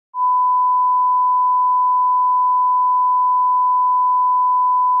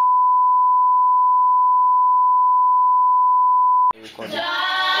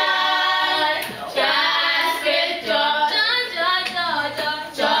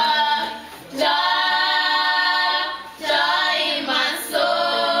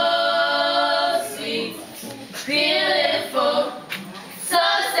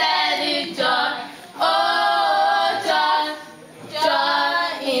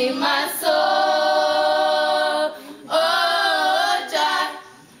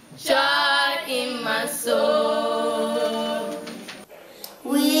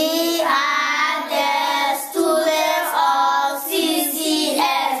We are the students of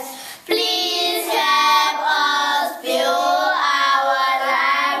CCS. Please help us build our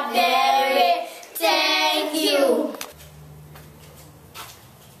library. Thank you.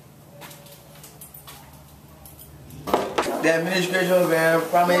 The administration were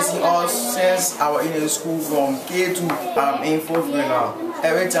promising us since our in the school from K to in 4th grade now.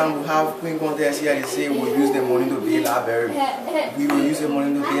 Every time we have Queen contest here, they say we'll use the money to build library. We will use the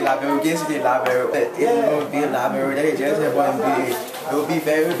money to build library. We can see the library. If we don't build library, then it just it will be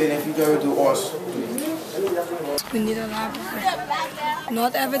very beneficial to us. We need a library.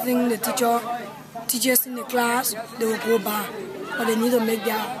 Not everything the teachers in the class, they will go by, but they need to make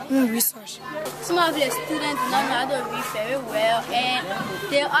their own research. Some of the students do not know how to read very well, and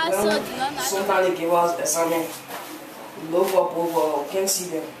they also do not know. Sometimes they give us assignment. Low for over, can't see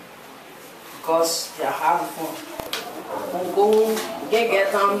them because they are having fun. We go, we can't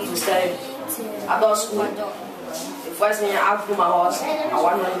get time to study. Adult school. The first thing I have to my house, I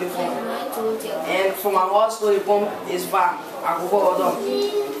want to leave phone. And from my house to the pump is far. I go water.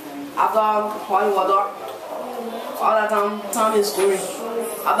 After holy water, all the time is going.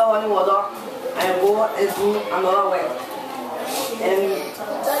 After holy water, I go and do another way. And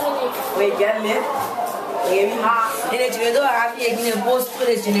we get late. In the general, I have taken a post for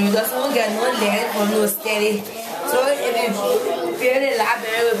the general, so we get no land for no study. So if you feel the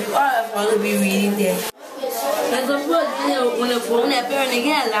library, we all will be reading there. And suppose when the phone apparently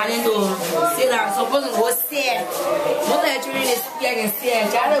again learning to sit down, suppose it was sad. What actually is getting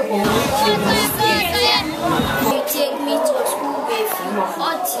sad, You take me to school with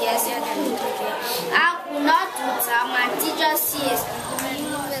 40 years ago. I could not do that. My teacher says, you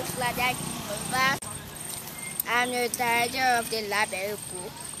look like that. I'm the director of the library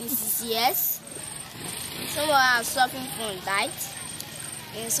group in CCS. Some are suffering from light,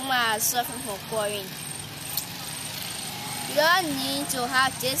 and some are suffering from chlorine. We don't need to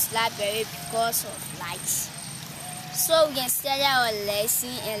have this library because of light, so we can study our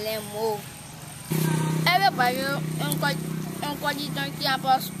lesson and learn more. Everybody in Cuttington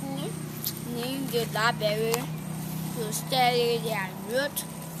Campus School needs the library to study their route.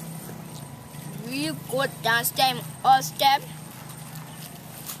 We go downstairs or upstairs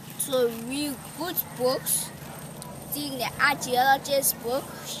to read good books, think the archaeologist book,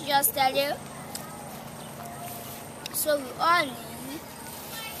 just tell you. So we all need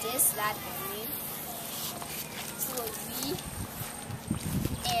this library to read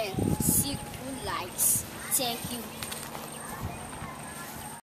and see good lights. Thank you.